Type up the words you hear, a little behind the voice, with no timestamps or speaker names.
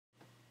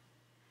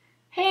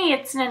Hey,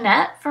 it's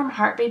Nanette from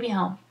Heart Baby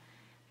Home.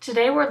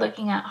 Today we're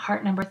looking at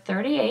heart number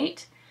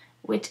 38,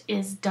 which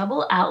is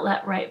double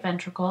outlet right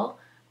ventricle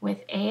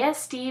with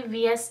ASD,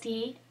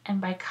 VSD,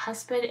 and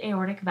bicuspid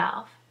aortic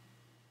valve.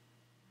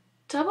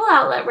 Double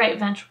outlet right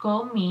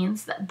ventricle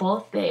means that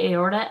both the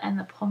aorta and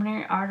the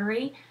pulmonary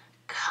artery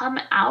come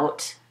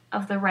out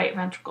of the right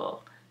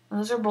ventricle.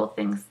 Those are both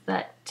things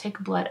that take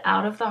blood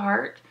out of the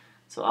heart.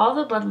 So all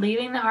the blood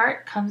leaving the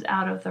heart comes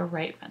out of the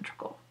right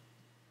ventricle.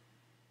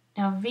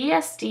 Now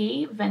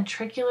VSD,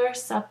 ventricular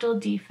septal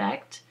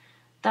defect,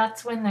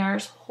 that's when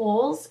there's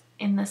holes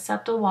in the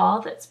septal wall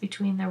that's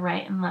between the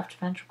right and left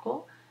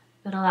ventricle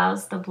that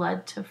allows the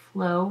blood to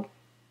flow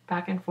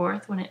back and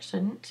forth when it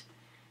shouldn't.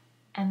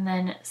 And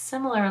then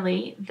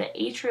similarly, the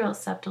atrial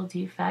septal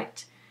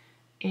defect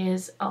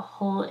is a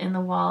hole in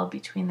the wall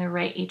between the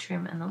right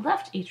atrium and the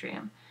left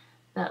atrium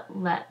that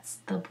lets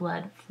the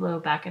blood flow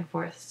back and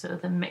forth so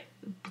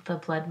the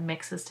blood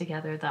mixes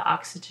together the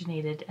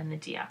oxygenated and the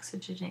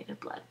deoxygenated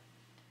blood.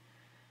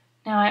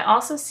 Now I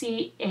also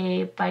see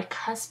a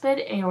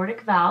bicuspid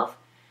aortic valve,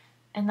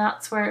 and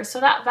that's where, so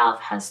that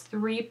valve has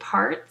 3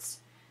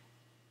 parts,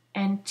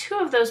 and 2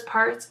 of those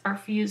parts are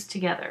fused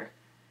together.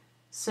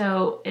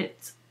 So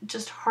it's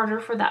just harder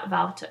for that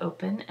valve to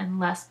open and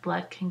less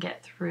blood can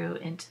get through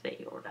into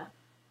the aorta.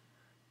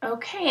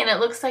 Okay, and it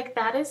looks like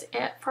that is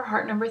it for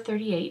heart number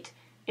 38.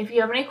 If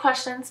you have any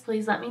questions,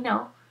 please let me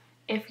know.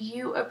 If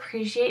you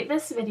appreciate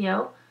this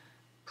video,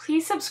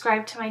 please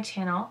subscribe to my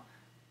channel.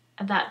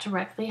 That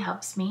directly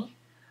helps me.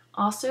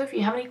 Also, if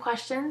you have any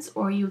questions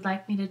or you would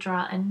like me to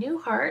draw a new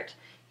heart,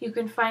 you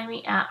can find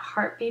me at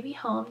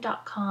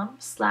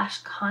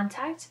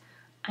heartbabyhome.com/contact.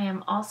 I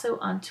am also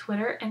on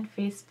Twitter and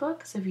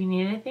Facebook, so if you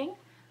need anything,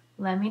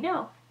 let me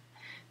know.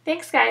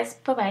 Thanks, guys.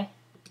 Bye-bye.